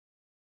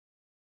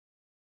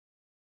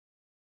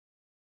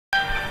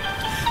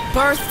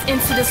Birthed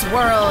into this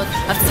world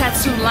of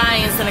tattooed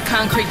lions in a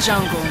concrete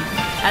jungle,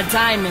 a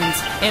diamond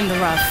in the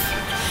rough.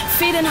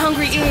 Feeding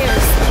hungry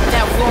ears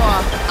that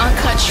raw,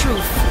 uncut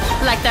truth,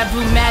 like that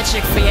blue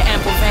magic for your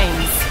ample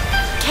veins.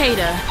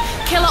 Kada,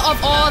 killer of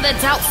all that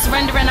doubt,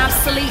 surrendering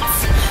obsolete.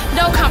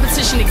 No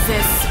competition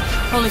exists,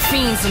 only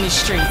fiends in these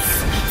streets.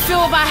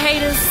 Fueled by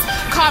haters,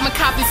 carbon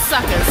copy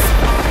suckers.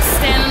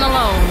 Standing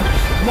alone,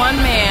 one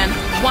man,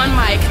 one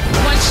mic,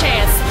 one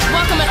chance.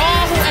 Welcoming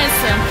all who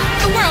enter.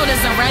 The world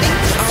isn't ready.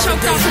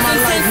 Choked off his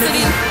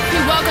intensity, he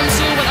welcomes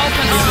you with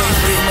open arms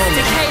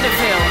to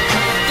Kadaville.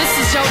 This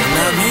is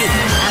JODI,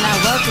 and I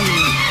welcome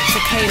you to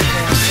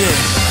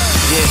Kadaville.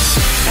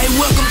 Hey,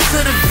 welcome to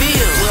the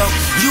Ville. Well,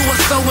 you are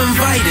so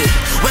invited.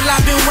 Well,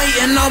 I've been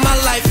waiting all my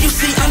life. You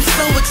see, I'm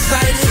so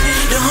excited.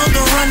 The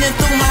hunger running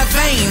through my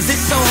veins,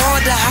 it's so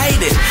hard to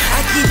hide it. I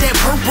keep that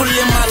purple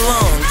in my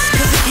lungs,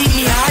 cause it keep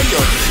me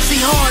higher.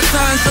 See, hard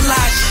times, a lot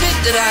of shit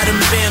that I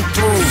done been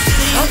through.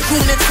 I'm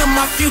tuning to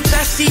my future,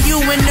 I see you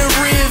in the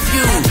rear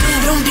view.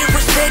 Don't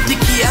disrespect the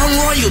kid,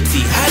 I'm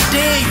royalty, I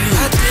dare you.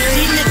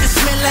 These niggas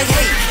smell like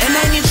hate, and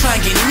I ain't even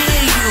trying to get near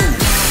you.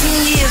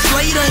 10 years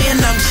later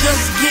and I'm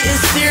just getting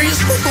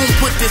serious. Who gon'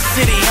 put this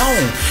city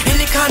on? In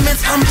the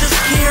comments, I'm just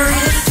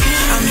curious.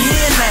 I'm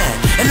here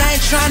now, and I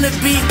ain't trying to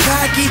be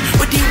cocky,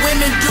 but these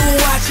women do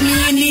watch me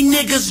and these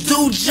niggas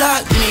do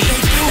jock me.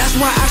 That's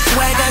why I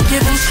swag, I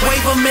give them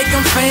swaver, make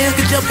them fans.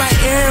 Cause just by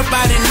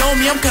everybody know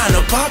me, I'm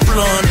kinda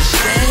popular,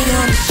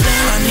 understand?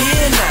 I'm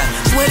here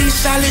now, swear these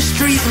solid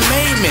streets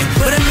made me,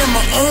 but I'm in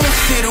my own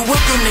city.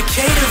 Welcome to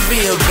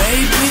Kadaville,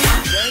 baby.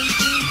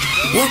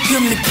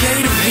 Welcome to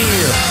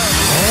Kadaville.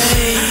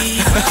 Hey.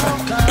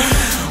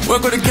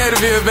 Welcome to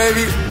Kadaville,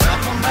 baby.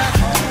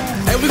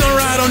 Hey, we gonna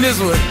ride on this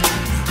one.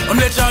 I'm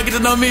gonna let y'all get to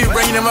know me,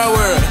 bringing in my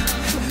world.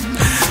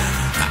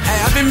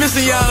 Hey, I've been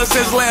missing y'all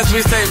since last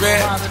week's tape,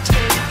 man.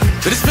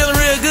 But it's feeling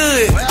real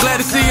good. Glad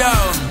to see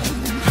y'all.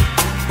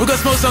 We're gonna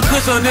smoke some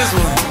kush on this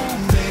one.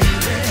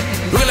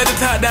 We're gonna let the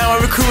top down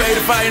on Recruit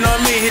 85, you know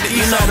what I mean? Hit the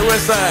east side, the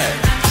west side.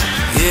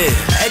 Yeah.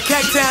 Hey,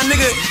 Cacktown,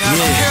 nigga.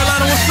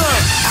 Carolina, what's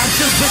up? I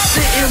just been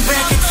sitting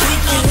back and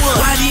tweaking.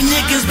 Why these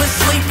niggas been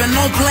sleeping?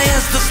 No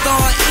plans to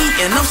start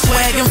eating. I'm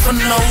swagging for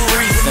no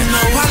reason.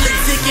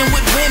 Politicking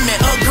with women,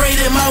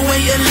 upgrading my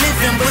way of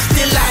living, but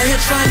still out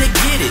here trying to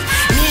get it.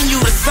 Me and you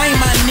the same,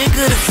 my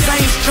nigga, the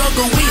same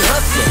struggle, we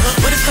hustle.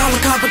 But it's all a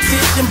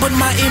competition, but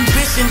my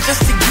ambition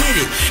just to get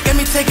it. Got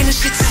me taking this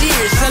shit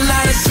serious. A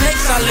lot of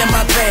snakes all in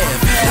my path.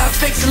 A lot of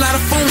fakes, a lot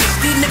of phonies.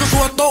 These niggas who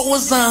I thought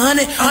was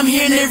 100, I'm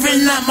hearing they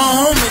really not my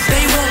homies.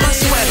 They want my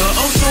sweater,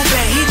 oh so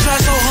bad. He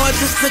tried so hard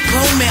just to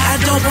clone me. I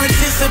don't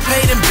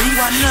participate in beef.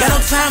 Got no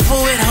time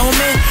for it,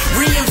 homie.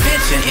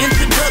 Reinvention,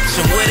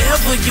 introduction,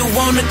 whatever you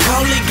wanna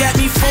call it. Got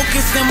me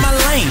focused in my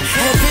lane.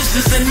 Have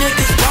visions and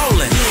niggas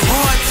ballin'.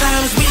 Hard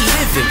times we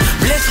living,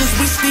 blessings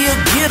we still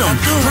get them.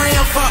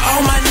 Praying for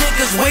all my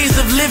niggas, ways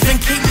of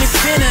living keep me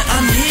centered.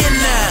 I'm here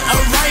now, a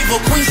rival.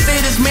 Queen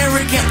said it's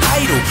American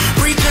Idol.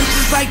 Preaching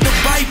just like the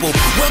Bible.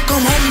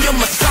 Welcome home, your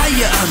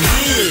Messiah. I'm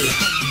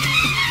here.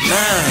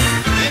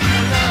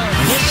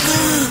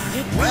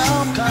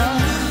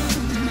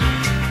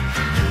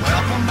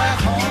 Welcome back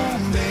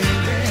home,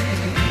 baby.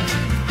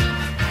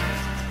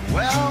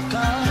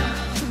 Welcome.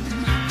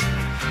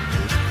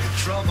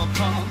 If trouble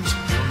comes,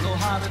 you'll know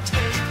how to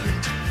take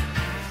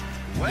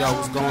it. Yo,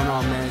 what's going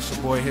on, man? It's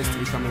your boy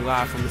History coming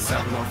live from the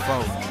 704.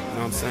 You know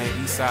what I'm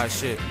saying? East side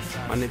shit.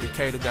 My nigga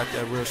Kada got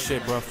that real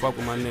shit, bro. Fuck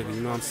with my nigga,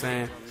 you know what I'm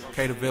saying?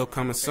 Kadaville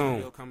coming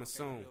soon.